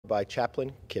by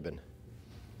Chaplain Kibben.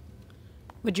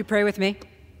 Would you pray with me?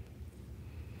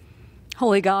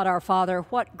 Holy God, our Father,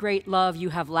 what great love you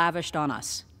have lavished on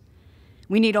us.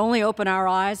 We need only open our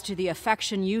eyes to the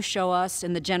affection you show us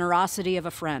in the generosity of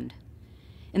a friend,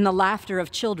 in the laughter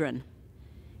of children,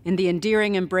 in the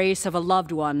endearing embrace of a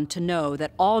loved one to know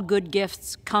that all good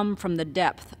gifts come from the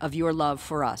depth of your love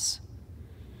for us.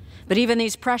 But even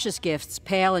these precious gifts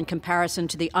pale in comparison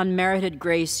to the unmerited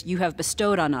grace you have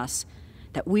bestowed on us,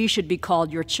 that we should be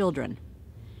called your children,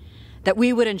 that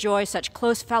we would enjoy such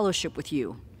close fellowship with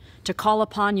you. To call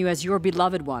upon you as your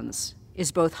beloved ones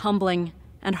is both humbling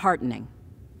and heartening.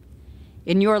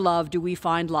 In your love do we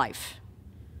find life.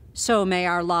 So may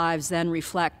our lives then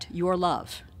reflect your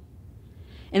love.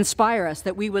 Inspire us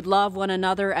that we would love one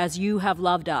another as you have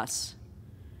loved us.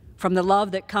 From the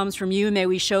love that comes from you, may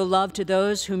we show love to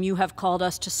those whom you have called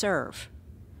us to serve.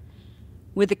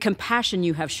 With the compassion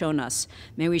you have shown us,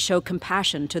 may we show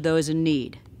compassion to those in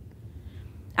need.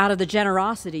 Out of the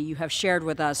generosity you have shared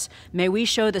with us, may we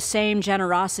show the same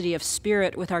generosity of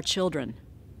spirit with our children.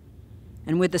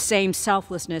 And with the same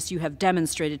selflessness you have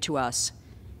demonstrated to us,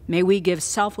 may we give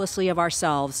selflessly of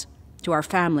ourselves to our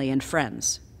family and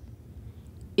friends.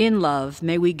 In love,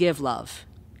 may we give love,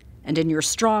 and in your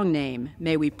strong name,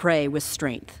 may we pray with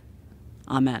strength.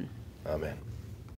 Amen. Amen.